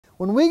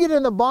when we get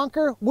in the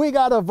bunker, we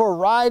got a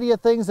variety of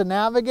things to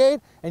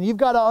navigate, and you've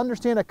got to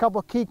understand a couple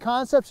key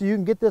concepts so you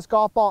can get this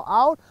golf ball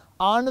out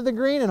onto the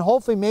green and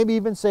hopefully maybe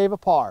even save a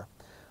par.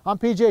 I'm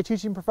PGA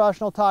teaching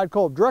professional Todd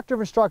Kolb, Director of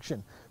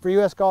Instruction for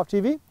US Golf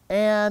TV.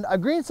 And a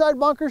greenside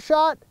bunker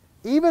shot,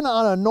 even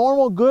on a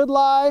normal good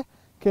lie,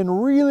 can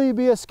really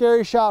be a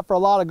scary shot for a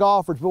lot of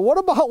golfers. But what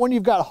about when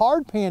you've got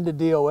hard pan to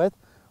deal with?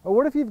 Or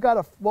what if you've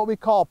got what we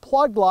call a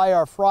plugged lie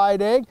or a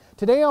fried egg?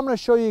 Today I'm going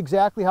to show you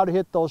exactly how to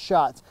hit those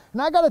shots.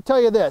 And I got to tell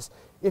you this,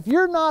 if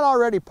you're not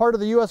already part of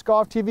the US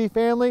Golf TV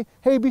family,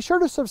 hey, be sure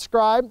to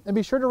subscribe and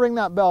be sure to ring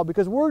that bell,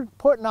 because we're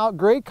putting out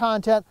great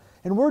content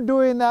and we're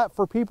doing that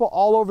for people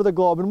all over the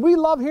globe. And we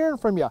love hearing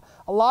from you.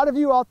 A lot of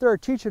you out there are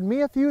teaching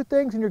me a few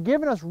things and you're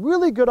giving us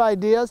really good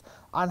ideas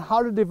on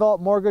how to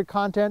develop more good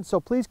content. So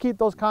please keep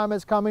those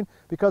comments coming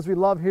because we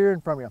love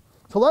hearing from you.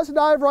 So let's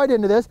dive right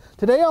into this.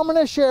 Today I'm going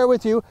to share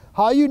with you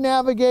how you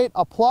navigate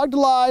a plugged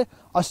lie,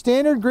 a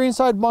standard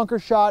greenside bunker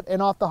shot,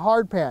 and off the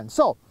hard pan.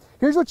 So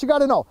here's what you got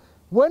to know.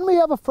 When we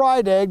have a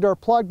fried egg or a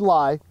plugged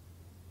lie,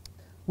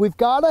 we've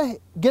got to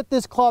get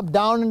this club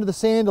down into the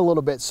sand a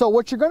little bit. So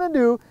what you're going to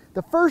do,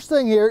 the first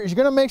thing here is you're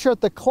going to make sure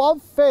that the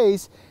club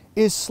face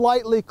is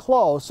slightly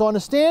closed. So on a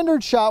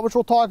standard shot, which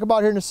we'll talk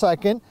about here in a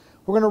second,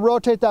 we're going to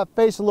rotate that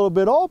face a little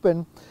bit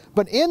open.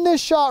 But in this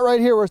shot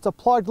right here where it's a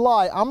plugged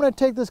lie, I'm going to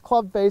take this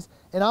club face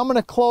and I'm going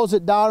to close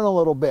it down a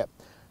little bit.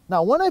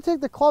 Now when I take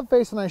the club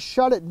face and I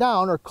shut it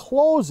down or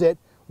close it,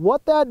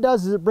 what that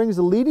does is it brings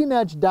the leading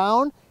edge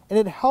down and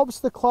it helps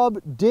the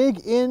club dig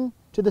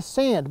into the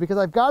sand, because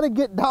I've got to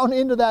get down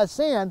into that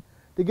sand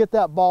to get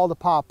that ball to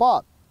pop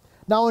up.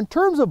 Now in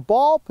terms of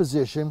ball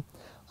position,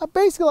 I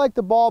basically like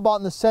the ball about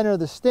in the center of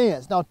the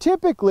stance. Now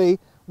typically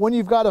when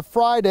you've got a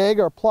fried egg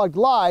or a plugged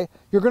lie,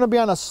 you're going to be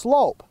on a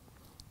slope.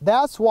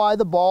 That's why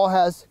the ball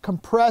has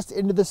compressed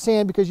into the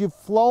sand, because you've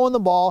flown the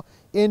ball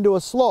into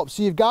a slope.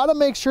 So you've got to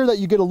make sure that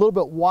you get a little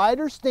bit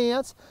wider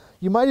stance.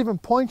 You might even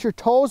point your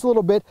toes a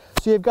little bit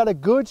so you've got a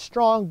good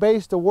strong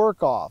base to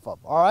work off of.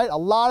 All right, a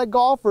lot of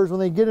golfers, when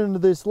they get into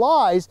these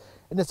lies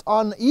and it's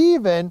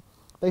uneven,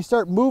 they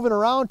start moving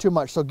around too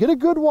much. So get a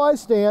good wide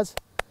stance,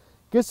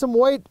 get some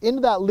weight into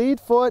that lead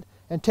foot,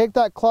 and take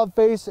that club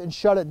face and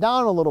shut it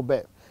down a little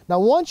bit. Now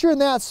once you're in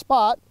that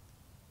spot,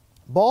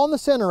 ball in the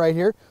center right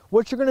here,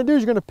 what you're going to do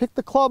is you're going to pick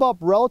the club up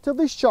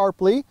relatively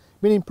sharply,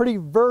 meaning pretty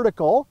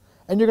vertical,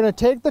 and you're going to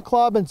take the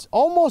club and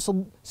almost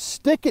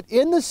stick it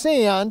in the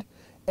sand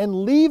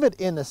and leave it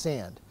in the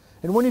sand.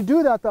 And when you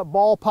do that, that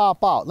ball will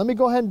pop out. Let me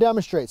go ahead and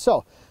demonstrate.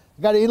 So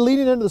I got it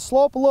leading into the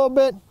slope a little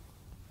bit,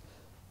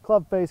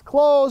 club face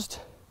closed,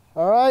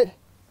 all right,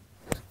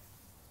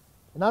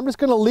 and I'm just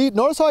going to lead.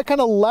 Notice how I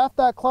kind of left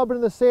that club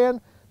into the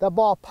sand. That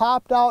ball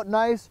popped out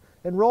nice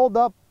and rolled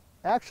up.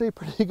 Actually a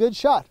pretty good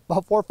shot,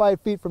 about 4 or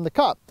 5 feet from the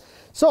cup.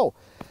 So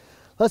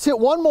let's hit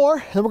one more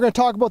and we're going to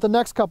talk about the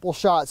next couple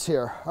shots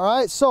here. All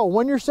right, so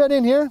when you're set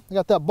in here, you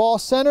got that ball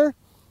center,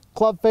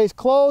 club face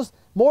closed,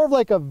 more of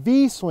like a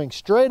V swing,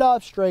 straight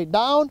up, straight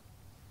down.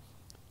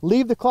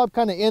 Leave the club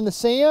kind of in the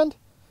sand.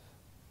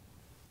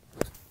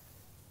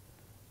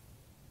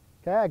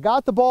 Okay, I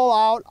got the ball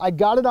out, I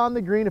got it on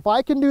the green. If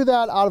I can do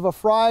that out of a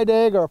fried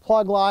egg or a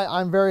plug lie,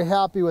 I'm very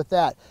happy with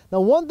that.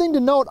 Now one thing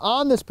to note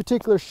on this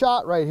particular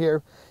shot right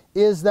here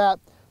is that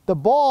the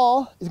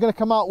ball is going to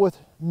come out with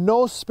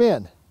no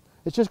spin.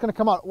 It's just going to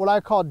come out what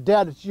I call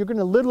dead. You're going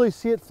to literally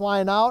see it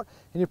flying out,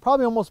 and you'll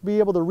probably almost be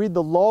able to read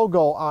the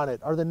logo on it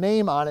or the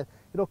name on it.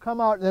 It'll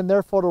come out and then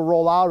therefore it'll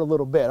roll out a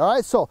little bit. All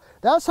right, so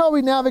that's how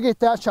we navigate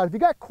that shot. If you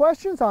got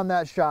questions on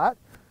that shot,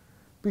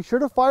 be sure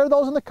to fire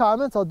those in the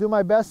comments. I'll do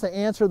my best to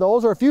answer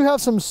those. Or if you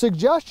have some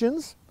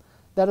suggestions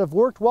that have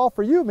worked well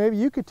for you, maybe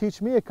you could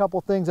teach me a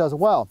couple things as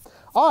well.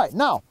 All right,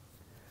 now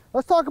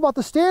let's talk about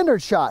the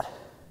standard shot.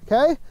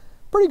 Okay,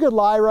 pretty good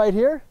lie right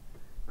here,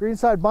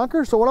 greenside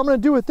bunker. So what I'm going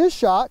to do with this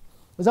shot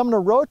is I'm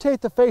going to rotate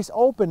the face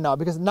open now,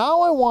 because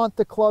now I want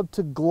the club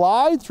to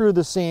glide through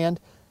the sand,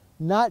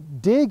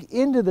 not dig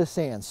into the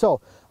sand. So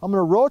I'm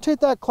going to rotate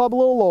that club a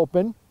little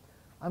open.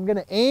 I'm going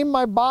to aim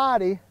my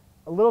body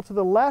a little to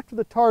the left of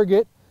the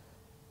target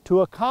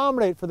to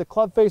accommodate for the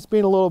club face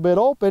being a little bit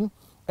open,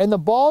 and the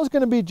ball is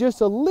going to be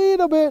just a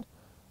little bit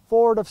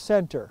forward of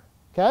center.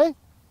 Okay,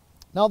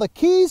 now the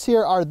keys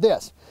here are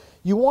this.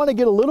 You want to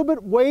get a little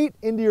bit weight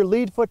into your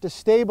lead foot to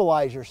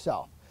stabilize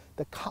yourself.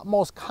 The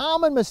most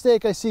common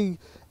mistake I see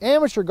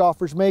amateur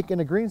golfers make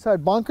in a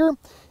greenside bunker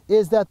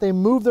is that they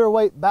move their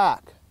weight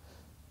back.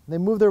 They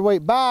move their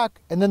weight back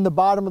and then the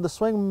bottom of the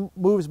swing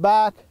moves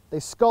back. They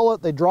scull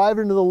it, they drive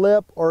it into the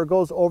lip, or it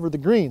goes over the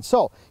green.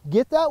 So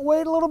get that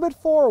weight a little bit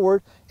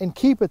forward and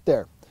keep it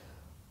there.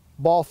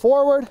 Ball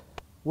forward,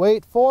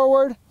 weight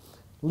forward,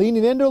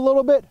 leaning into a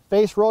little bit,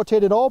 face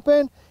rotated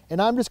open,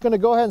 and I'm just going to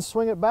go ahead and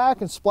swing it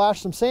back and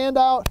splash some sand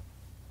out.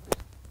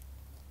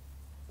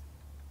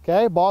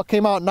 Okay, ball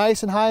came out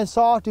nice and high and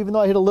soft, even though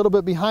I hit a little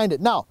bit behind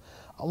it. Now,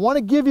 I want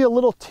to give you a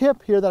little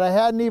tip here that I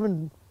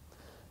hadn't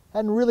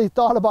really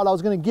thought about I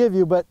was going to give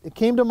you, but it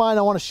came to mind.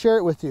 I want to share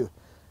it with you.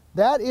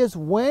 That is,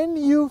 when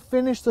you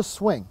finish the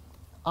swing,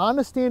 on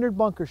a standard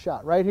bunker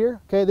shot right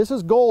here. Okay, this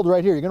is gold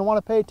right here. You're gonna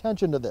wanna pay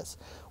attention to this.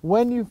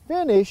 When you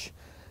finish,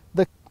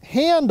 the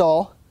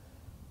handle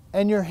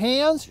and your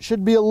hands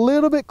should be a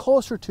little bit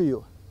closer to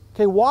you.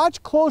 Okay,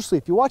 watch closely.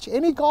 If you watch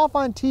any golf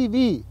on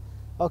TV,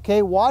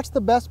 okay, watch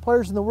the best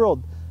players in the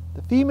world.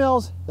 The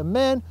females, the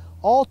men,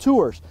 all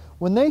tours.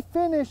 When they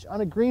finish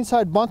on a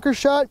greenside bunker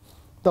shot,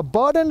 the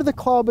butt end of the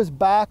club is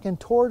back and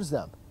towards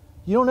them.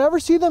 You don't ever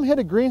see them hit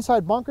a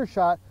greenside bunker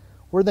shot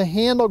where the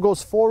handle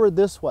goes forward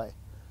this way.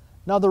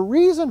 Now the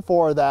reason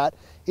for that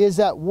is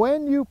that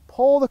when you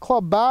pull the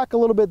club back a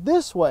little bit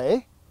this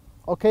way,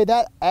 okay,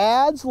 that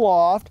adds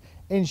loft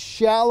and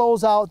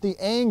shallows out the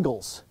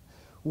angles.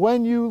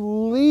 When you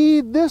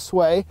lead this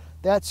way,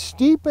 that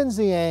steepens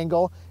the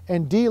angle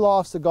and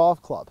de-lofts the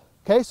golf club.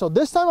 Okay, so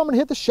this time I'm gonna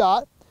hit the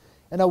shot,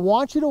 and I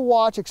want you to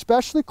watch,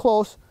 especially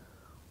close,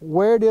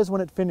 where it is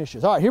when it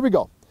finishes. All right, here we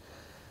go.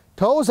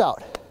 Toes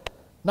out.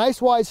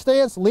 Nice wide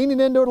stance, leaning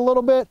into it a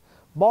little bit,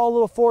 ball a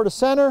little forward to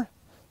center,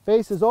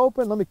 face is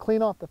open. Let me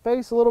clean off the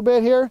face a little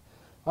bit here.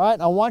 All right,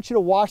 and I want you to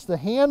watch the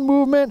hand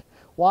movement,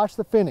 watch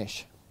the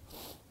finish.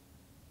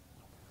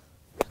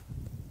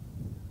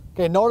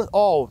 Okay, notice,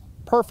 oh,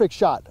 perfect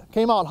shot.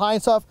 Came out high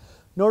and stuff.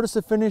 Notice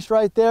the finish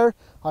right there.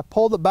 I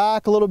pulled it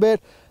back a little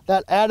bit.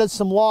 That added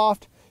some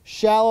loft,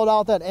 shallowed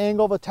out that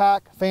angle of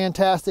attack.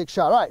 Fantastic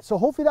shot. All right, so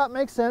hopefully that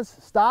makes sense.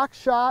 Stock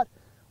shot.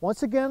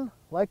 Once again,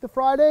 like the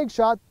fried egg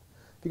shot,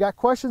 if you got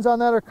questions on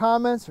that or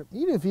comments, or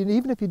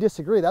even if you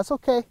disagree, that's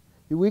okay.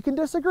 We can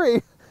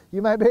disagree.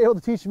 You might be able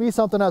to teach me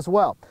something as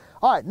well.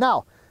 All right,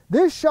 now,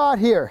 this shot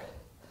here,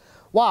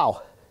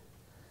 wow.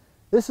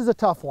 This is a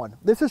tough one.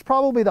 This is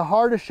probably the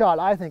hardest shot,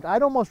 I think.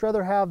 I'd almost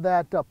rather have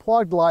that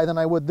plugged lie than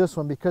I would this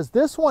one, because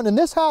this one, and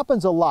this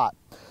happens a lot.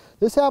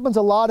 This happens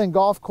a lot in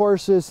golf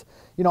courses.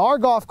 You know, our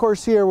golf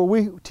course here where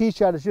we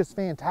teach at is just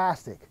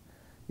fantastic.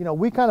 You know,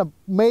 we kind of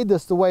made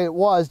this the way it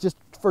was just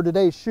for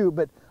today's shoot,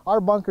 but our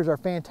bunkers are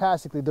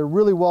fantastically, they're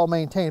really well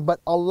maintained.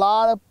 But a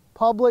lot of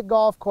public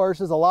golf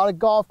courses, a lot of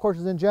golf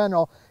courses in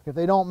general, if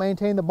they don't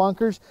maintain the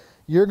bunkers,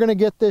 you're gonna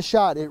get this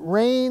shot. It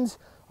rains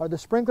or the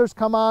sprinklers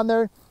come on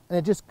there, and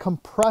it just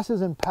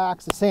compresses and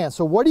packs the sand.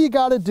 So what do you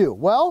gotta do?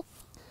 Well,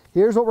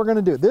 here's what we're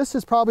gonna do. This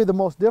is probably the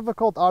most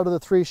difficult out of the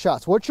three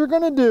shots. What you're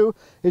gonna do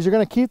is you're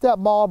gonna keep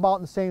that ball about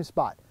in the same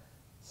spot,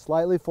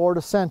 slightly forward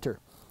to center.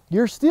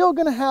 You're still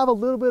gonna have a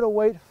little bit of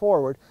weight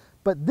forward,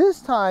 but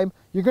this time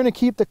you're gonna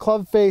keep the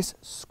club face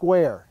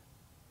square,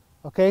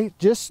 okay?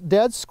 Just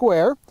dead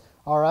square,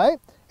 all right?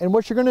 And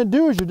what you're gonna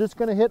do is you're just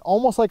gonna hit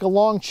almost like a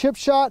long chip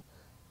shot,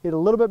 hit a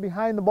little bit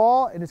behind the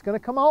ball, and it's gonna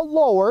come out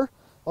lower,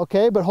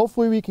 okay, but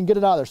hopefully we can get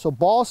it out of there. So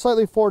ball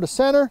slightly forward to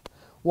center,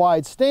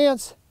 wide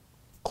stance,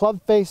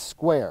 club face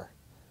square.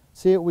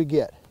 See what we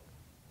get.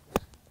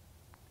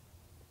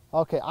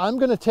 Okay, I'm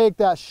gonna take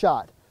that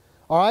shot.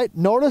 All right,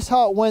 notice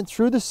how it went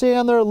through the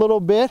sand there a little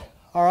bit,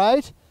 all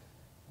right?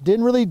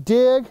 Didn't really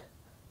dig,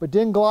 but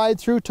didn't glide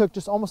through, took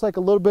just almost like a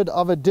little bit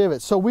of a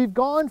divot. So we've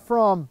gone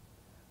from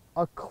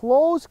a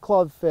closed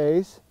club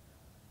face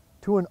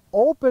to an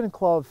open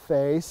club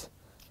face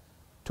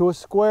to a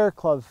square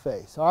club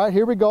face. All right,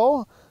 here we go.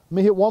 Let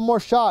me hit one more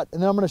shot, and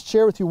then I'm going to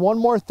share with you one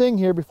more thing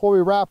here before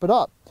we wrap it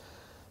up.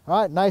 All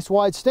right, nice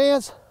wide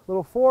stance, a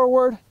little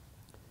forward,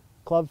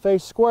 club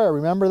face square.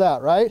 Remember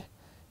that, right?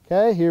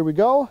 Okay, here we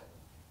go.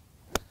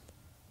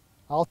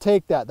 I'll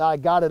take that. I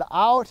got it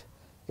out.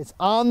 It's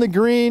on the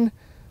green.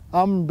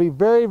 I'm going to be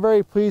very,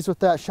 very pleased with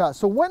that shot.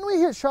 So when we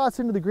hit shots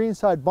into the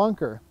greenside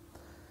bunker,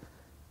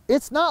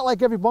 it's not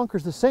like every bunker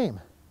is the same.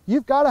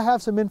 You've got to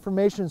have some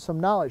information, some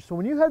knowledge. So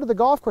when you head to the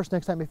golf course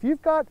next time, if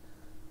you've got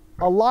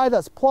a lie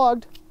that's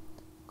plugged,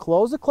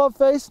 close the club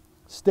face,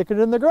 stick it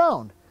in the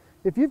ground.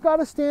 If you've got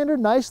a standard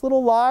nice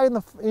little lie in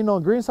the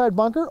greenside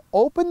bunker,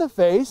 open the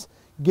face,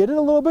 get it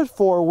a little bit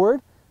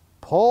forward,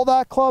 pull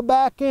that club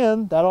back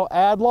in. That'll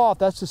add loft.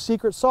 That's the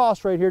secret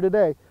sauce right here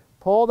today.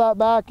 Pull that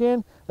back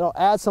in. That'll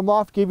add some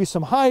loft, give you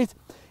some height.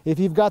 If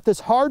you've got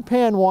this hard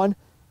pan one,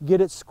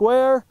 get it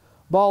square,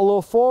 ball a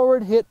little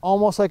forward, hit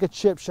almost like a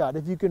chip shot.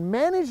 If you can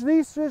manage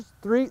these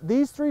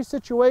three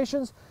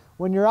situations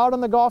when you're out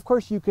on the golf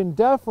course, you can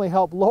definitely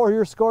help lower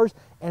your scores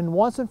and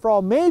once and for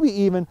all, maybe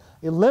even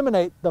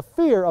eliminate the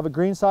fear of a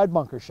greenside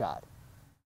bunker shot.